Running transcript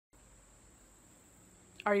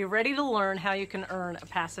Are you ready to learn how you can earn a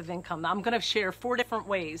passive income? I'm going to share 4 different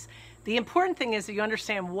ways. The important thing is that you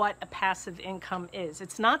understand what a passive income is.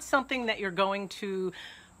 It's not something that you're going to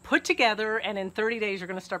put together and in 30 days you're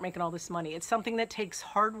going to start making all this money. It's something that takes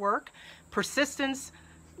hard work, persistence,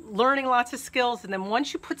 learning lots of skills, and then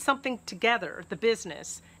once you put something together, the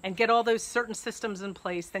business, and get all those certain systems in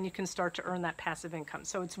place, then you can start to earn that passive income.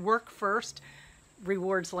 So it's work first,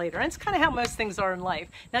 rewards later. And it's kind of how most things are in life.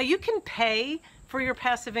 Now you can pay for your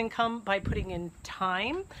passive income by putting in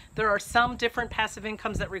time. There are some different passive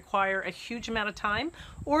incomes that require a huge amount of time,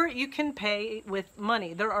 or you can pay with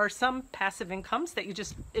money. There are some passive incomes that you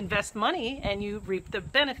just invest money and you reap the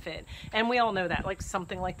benefit. And we all know that, like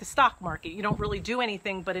something like the stock market. You don't really do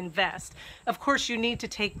anything but invest. Of course, you need to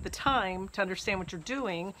take the time to understand what you're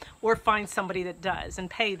doing or find somebody that does and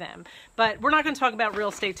pay them. But we're not going to talk about real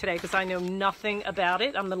estate today because I know nothing about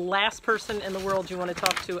it. I'm the last person in the world you want to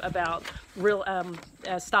talk to about real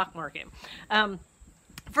stock market.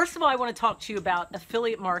 First of all, I want to talk to you about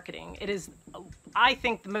affiliate marketing. It is, I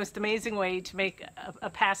think, the most amazing way to make a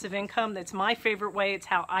passive income. That's my favorite way. It's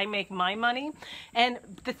how I make my money. And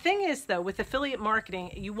the thing is, though, with affiliate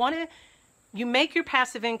marketing, you make your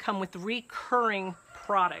passive income with recurring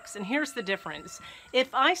products. And here's the difference. If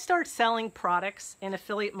I start selling products in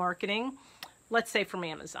affiliate marketing, let's say from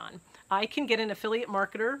Amazon, I can get an affiliate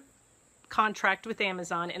marketer contract with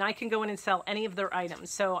Amazon and I can go in and sell any of their items.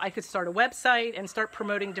 So I could start a website and start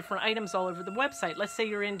promoting different items all over the website. Let's say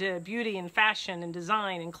you're into beauty and fashion and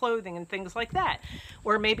design and clothing and things like that,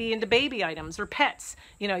 or maybe into baby items or pets.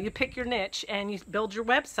 You know, you pick your niche and you build your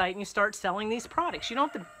website and you start selling these products. You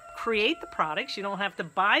don't have to create the products, you don't have to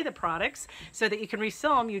buy the products so that you can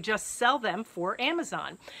resell them. You just sell them for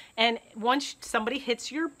Amazon. And once somebody hits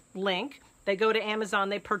your link, they go to Amazon,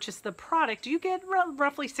 they purchase the product, you get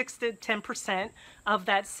roughly 6 to 10% of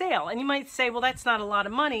that sale. And you might say, well, that's not a lot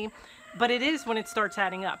of money, but it is when it starts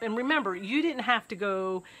adding up. And remember, you didn't have to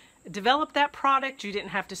go develop that product, you didn't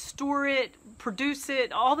have to store it, produce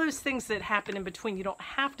it, all those things that happen in between. You don't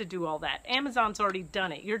have to do all that. Amazon's already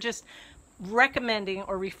done it. You're just recommending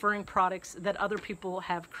or referring products that other people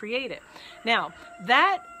have created. Now,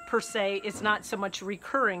 that per se is not so much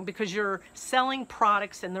recurring because you're selling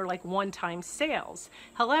products and they're like one-time sales.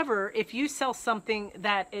 However, if you sell something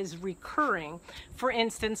that is recurring, for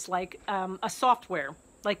instance, like a software,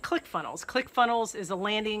 like ClickFunnels. ClickFunnels is a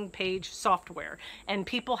landing page software, and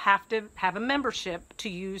people have to have a membership to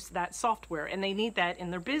use that software, and they need that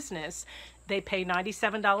in their business. They pay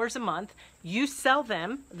 $97 a month. You sell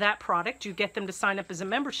them that product, you get them to sign up as a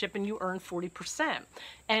membership, and you earn 40%.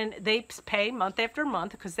 And they pay month after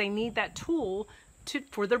month because they need that tool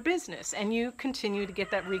for their business, and you continue to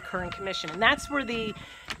get that recurring commission. And that's where the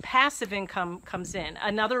passive income comes in.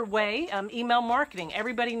 Another way, email marketing.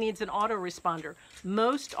 Everybody needs an autoresponder.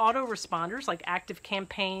 Most autoresponders like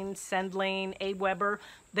ActiveCampaign, SendLane, Aweber,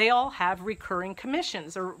 they all have recurring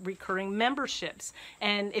commissions or recurring memberships.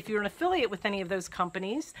 And if you're an affiliate with any of those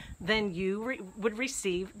companies, then you would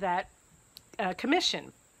receive that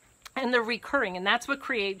commission. And they're recurring, and that's what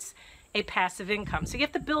creates a passive income. So you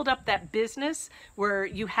have to build up that business where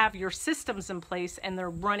you have your systems in place and they're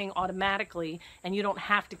running automatically and you don't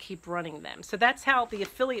have to keep running them. So that's how the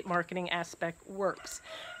affiliate marketing aspect works.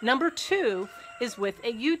 Number 2 is with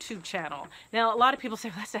a YouTube channel. Now, a lot of people say,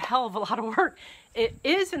 well, that's a hell of a lot of work. It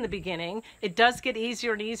is in the beginning. It does get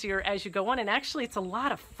easier and easier as you go on, and actually it's a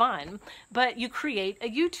lot of fun, but you create a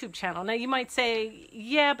YouTube channel. Now you might say,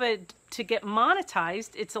 yeah, but to get monetized,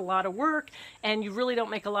 it's a lot of work and you really don't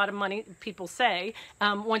make a lot of money, people say,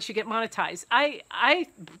 once you get monetized. I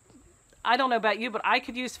don't know about you, but I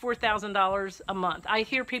could use $4,000 a month. I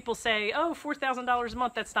hear people say, oh, $4,000 a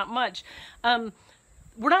month, that's not much.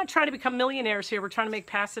 We're not trying to become millionaires here. We're trying to make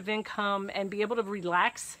passive income and be able to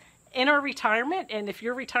relax in our retirement. And if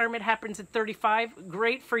your retirement happens at 35,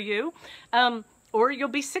 great for you. Or you'll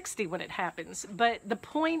be 60 when it happens. But the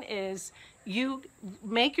point is, you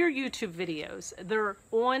make your YouTube videos. They're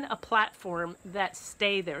on a platform that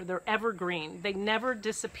stay there. They're evergreen. They never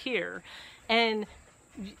disappear. And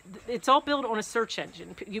it's all built on a search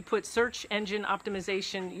engine. You put search engine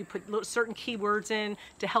optimization, you put certain keywords in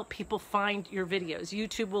to help people find your videos.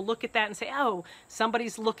 YouTube will look at that and say, oh,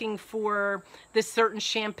 somebody's looking for this certain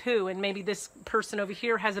shampoo, and maybe this person over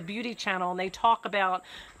here has a beauty channel and they talk about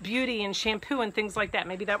beauty and shampoo and things like that.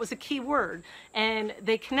 Maybe that was a keyword, and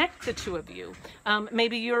they connect the two of you.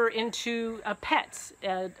 Maybe you're into pets.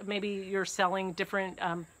 Maybe you're selling different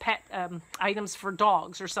pet items for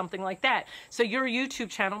dogs or something like that. So your YouTube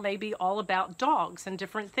channel may be all about dogs and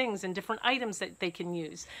different things and different items that they can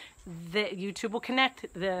use. YouTube will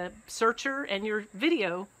connect the searcher and your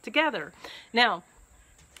video together. Now,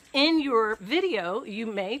 In your video, you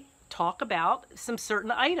may talk about some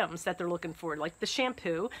certain items that they're looking for, like the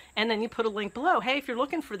shampoo, and then you put a link below. Hey, if you're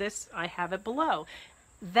looking for this, I have it below.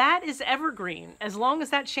 That is evergreen. As long as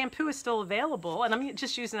that shampoo is still available, and I'm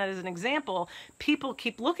just using that as an example, people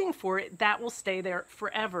keep looking for it, that will stay there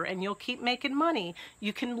forever, and you'll keep making money.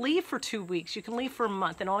 You can leave for 2 weeks, you can leave for a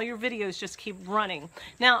month, and all your videos just keep running.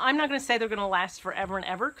 Now, I'm not going to say they're going to last forever and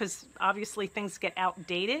ever, because obviously things get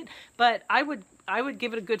outdated, but I would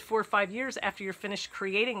give it a good 4 or 5 years after you're finished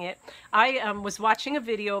creating it. I was watching a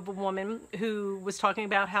video of a woman who was talking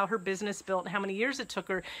about how her business built and how many years it took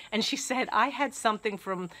her. And she said, I had something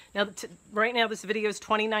from, right now this video is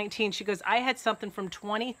 2019. She goes, I had something from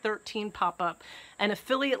 2013 pop up, an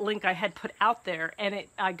affiliate link I had put out there, and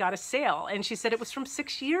I got a sale. And she said it was from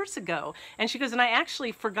 6 years ago. And she goes, and I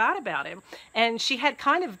actually forgot about it. And she had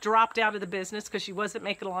kind of dropped out of the business because she wasn't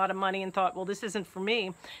making a lot of money and thought, well, this isn't for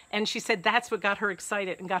me. And she said that's what got her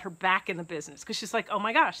excited and got her back in the business, because she's like, oh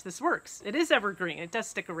my gosh, this works. It is evergreen. It does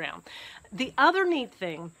stick around. The other neat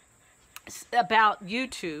thing about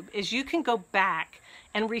YouTube is you can go back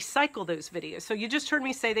and recycle those videos. So you just heard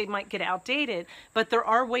me say they might get outdated, but there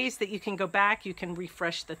are ways that you can go back. You can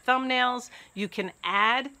refresh the thumbnails. You can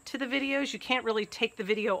add to the videos. You can't really take the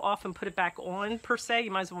video off and put it back on per se.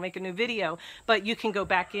 You might as well make a new video, but you can go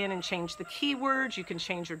back in and change the keywords. You can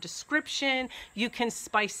change your description. You can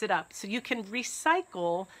spice it up. So you can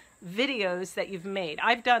recycle videos that you've made.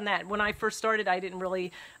 I've done that. When I first started, I didn't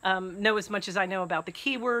really know as much as I know about the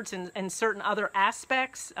keywords and certain other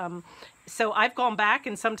aspects. So I've gone back,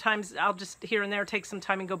 and sometimes I'll just here and there take some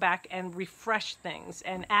time and go back and refresh things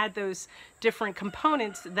and add those different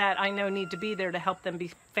components that I know need to be there to help them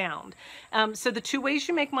be found. So the 2 ways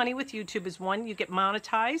you make money with YouTube is, one, you get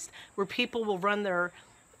monetized, where people will run their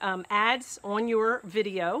ads on your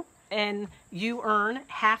video, and you earn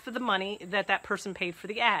half of the money that that person paid for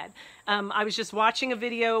the ad. I was just watching a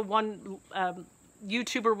video. One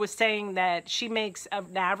YouTuber was saying that she makes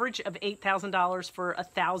an average of $8,000 for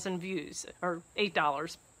 1,000 views, or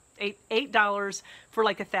 $8 for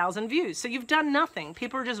like 1,000 views. So you've done nothing.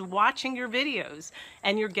 People are just watching your videos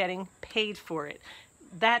and you're getting paid for it.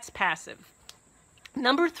 That's passive.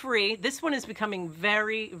 Number 3, this one is becoming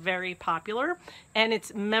very, very popular, and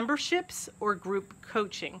it's memberships or group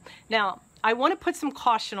coaching. Now, I want to put some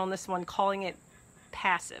caution on this one, calling it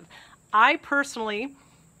passive. I personally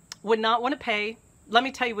would not want to pay. Let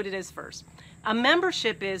me tell you what it is first. A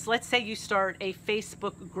membership is, let's say you start a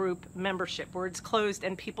Facebook group membership where it's closed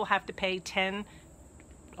and people have to pay $10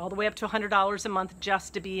 all the way up to $100 a month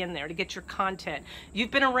just to be in there, to get your content. You've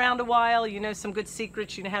been around a while, you know some good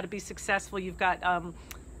secrets, you know how to be successful, you've got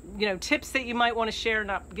you know, tips that you might want to share,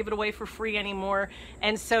 not give it away for free anymore.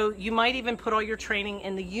 And so you might even put all your training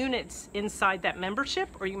in the units inside that membership,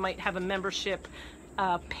 or you might have a membership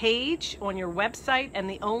page on your website, and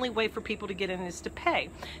the only way for people to get in is to pay.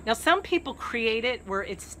 Now, some people create it where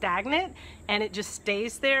it's stagnant and it just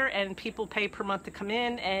stays there, and people pay per month to come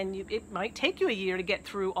in, and it might take you a year to get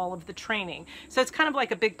through all of the training. So it's kind of like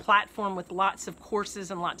a big platform with lots of courses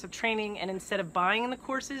and lots of training, and instead of buying the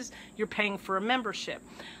courses, you're paying for a membership.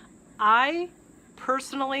 I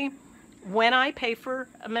personally, when I pay for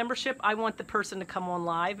a membership, I want the person to come on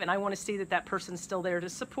live, and I want to see that that person's still there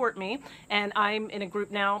to support me. And I'm in a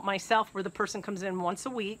group now myself where the person comes in once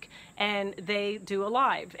a week and they do a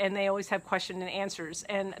live, and they always have question and answers.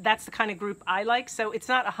 And that's the kind of group I like. So it's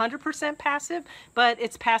not 100% passive, but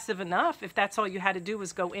it's passive enough. If that's all you had to do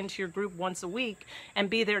was go into your group once a week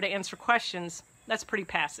and be there to answer questions, that's pretty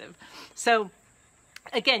passive. So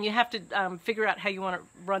again, you have to figure out how you want to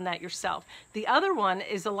run that yourself. The other one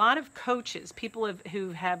is a lot of coaches, people who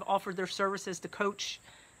have offered their services to coach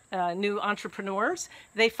new entrepreneurs.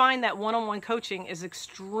 They find that one-on-one coaching is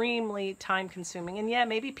extremely time-consuming. And yeah,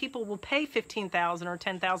 maybe people will pay $15,000 or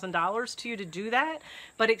 $10,000 to you to do that,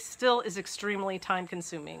 but it still is extremely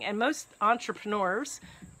time-consuming. And most entrepreneurs,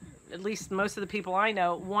 at least most of the people I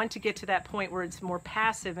know, want to get to that point where it's more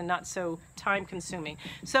passive and not so time-consuming.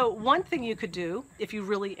 So one thing you could do, if you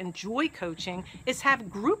really enjoy coaching, is have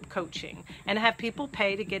group coaching and have people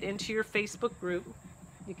pay to get into your Facebook group.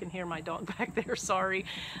 You can hear my dog back there, sorry.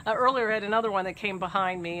 Earlier I had another one that came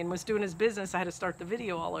behind me and was doing his business. I had to start the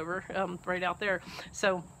video all over, right out there.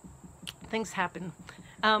 So things happen.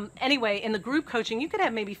 Anyway, in the group coaching, you could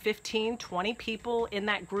have maybe 15, 20 people in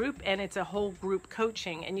that group, and it's a whole group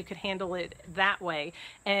coaching, and you could handle it that way.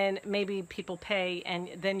 And maybe people pay, and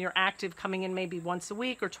then you're active coming in maybe once a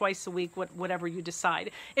week or twice a week, whatever you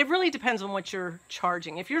decide. It really depends on what you're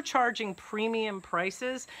charging. If you're charging premium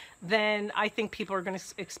prices, then I think people are going to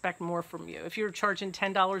expect more from you. If you're charging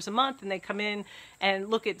 $10 a month and they come in and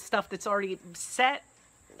look at stuff that's already set,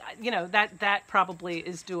 that probably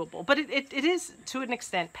is doable, but it is to an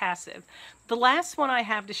extent passive. The last one I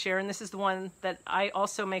have to share, and this is the one that I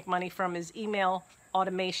also make money from, is email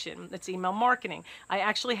automation. That's email marketing. I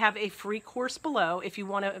actually have a free course below if you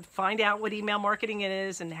want to find out what email marketing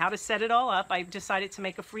is and how to set it all up. I decided to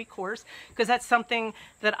make a free course because that's something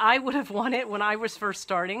that I would have wanted when I was first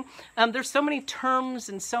starting. There's so many terms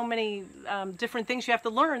and so many different things you have to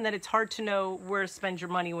learn that it's hard to know where to spend your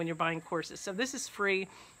money when you're buying courses. So this is free,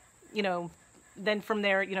 then from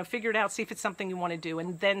there, figure it out, see if it's something you want to do,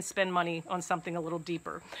 and then spend money on something a little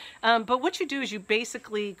deeper. But what you do is you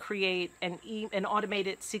basically create an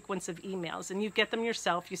automated sequence of emails, and you get them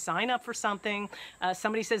yourself. You sign up for something.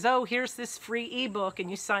 Somebody says, oh, here's this free ebook, and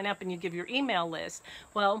you sign up and you give your email list.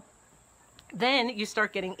 Well, then you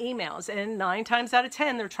start getting emails, and 9 times out of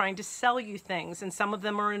 10 they're trying to sell you things, and some of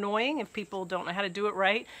them are annoying if people don't know how to do it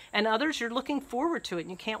right, and others you're looking forward to it and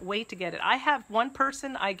you can't wait to get it. I have one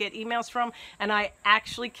person I get emails from, and I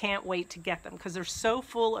actually can't wait to get them because they're so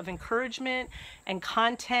full of encouragement and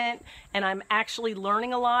content, and I'm actually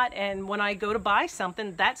learning a lot. And when I go to buy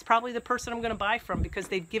something, that's probably the person I'm going to buy from because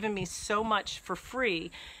they've given me so much for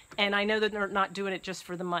free. And I know that they're not doing it just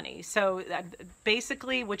for the money. So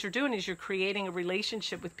basically what you're doing is you're creating a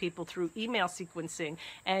relationship with people through email sequencing,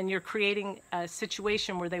 and you're creating a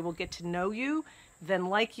situation where they will get to know you, then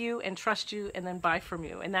like you and trust you, and then buy from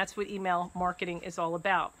you. And that's what email marketing is all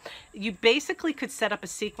about. You basically could set up a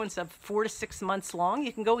sequence of 4 to 6 months long.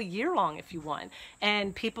 You can go a year long if you want.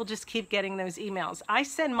 And people just keep getting those emails. I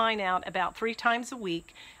send mine out about 3 times a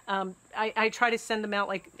week. I try to send them out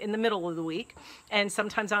like in the middle of the week, and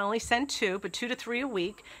sometimes I only send 2, but 2 to 3 a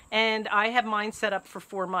week, and I have mine set up for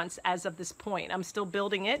 4 months as of this point. I'm still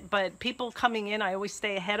building it, but people coming in, I always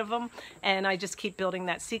stay ahead of them, and I just keep building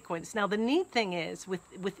that sequence. Now the neat thing is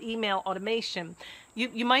with email automation,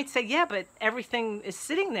 you might say, yeah, but everything is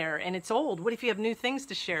sitting there and it's old. What if you have new things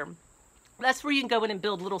to share? That's where you can go in and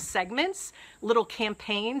build little segments, little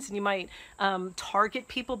campaigns, and you might target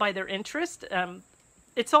people by their interest.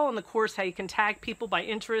 It's all in the course how you can tag people by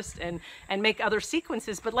interest and make other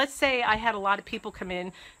sequences. But let's say I had a lot of people come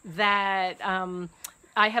in that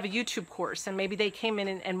I have a YouTube course, and maybe they came in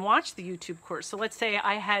and watched the YouTube course. So let's say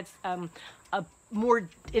I had a more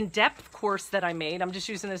in-depth course that I made. I'm just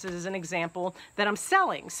using this as an example that I'm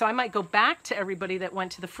selling. So I might go back to everybody that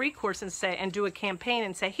went to the free course and do a campaign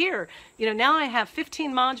and say, here, now I have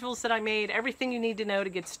 15 modules that I made, everything you need to know to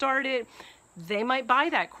get started. They might buy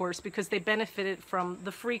that course because they benefited from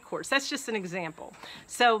the free course. That's just an example.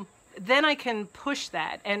 So then I can push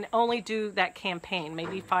that and only do that campaign,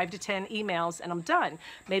 maybe 5 to 10 emails, and I'm done.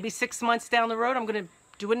 Maybe 6 months down the road, I'm going to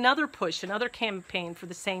do another push, another campaign for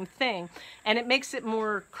the same thing, and it makes it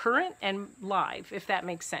more current and live, if that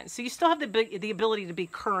makes sense. So you still have the ability to be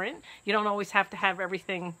current. You don't always have to have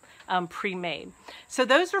everything pre-made. So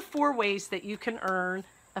those are 4 ways that you can earn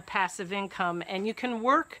a passive income, and you can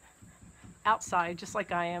work outside just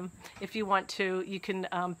like I am if you want to. You can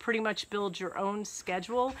pretty much build your own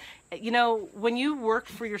schedule. When you work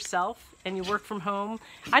for yourself and you work from home,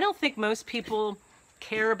 I don't think most people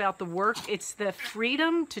care about the work. It's the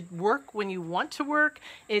freedom to work when you want to work.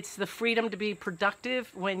 It's the freedom to be productive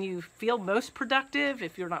when you feel most productive.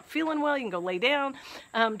 If you're not feeling well, you can go lay down.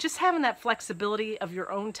 Just having that flexibility of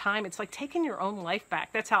your own time. It's like taking your own life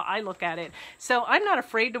back. That's how I look at it. So I'm not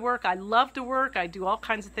afraid to work. I love to work. I do all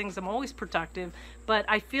kinds of things. I'm always productive, but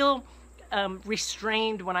I feel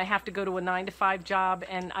restrained when I have to go to a 9-to-5 job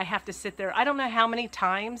and I have to sit there. I don't know how many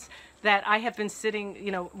times that I have been sitting,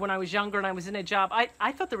 when I was younger and I was in a job,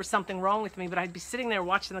 I thought there was something wrong with me, but I'd be sitting there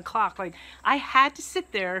watching the clock. Like, I had to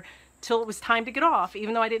sit there till it was time to get off,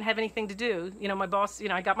 even though I didn't have anything to do. My boss,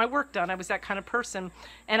 I got my work done. I was that kind of person,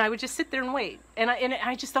 and I would just sit there and wait. And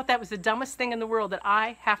I just thought that was the dumbest thing in the world, that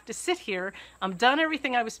I have to sit here. I'm done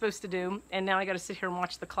everything I was supposed to do, and now I got to sit here and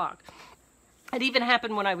watch the clock. It even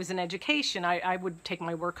happened when I was in education. I would take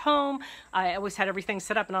my work home. I always had everything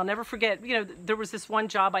set up, and I'll never forget, there was this one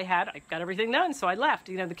job I had. I got everything done, so I left.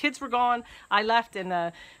 The kids were gone. I left,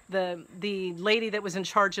 and the lady that was in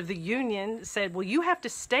charge of the union said, well, you have to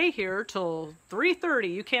stay here till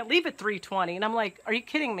 3:30. You can't leave at 3:20. And I'm like, are you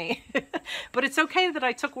kidding me? But it's okay that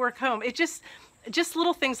I took work home. It just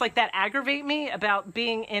little things like that aggravate me about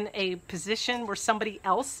being in a position where somebody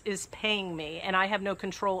else is paying me and I have no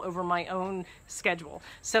control over my own schedule.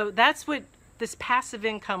 So that's what this passive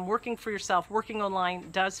income, working for yourself, working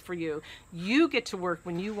online does for you. You get to work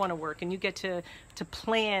when you want to work, and you get to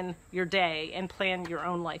plan your day and plan your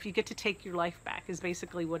own life. You get to take your life back is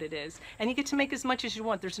basically what it is. And you get to make as much as you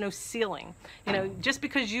want. There's no ceiling. You know, just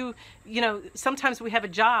because you know, sometimes we have a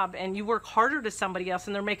job and you work harder to somebody else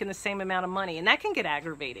and they're making the same amount of money, and that can get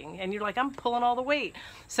aggravating. And you're like, I'm pulling all the weight.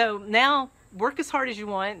 So now work as hard as you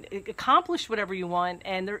want, accomplish whatever you want,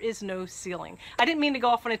 and there is no ceiling. I didn't mean to go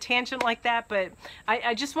off on a tangent like that, but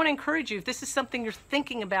I just want to encourage you, if this is something you're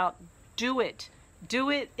thinking about, do it.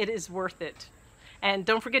 Do it. It is worth it. And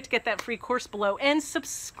don't forget to get that free course below and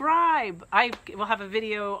subscribe. I will have a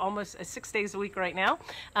video almost 6 days a week right now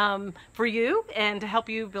for you and to help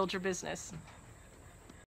you build your business.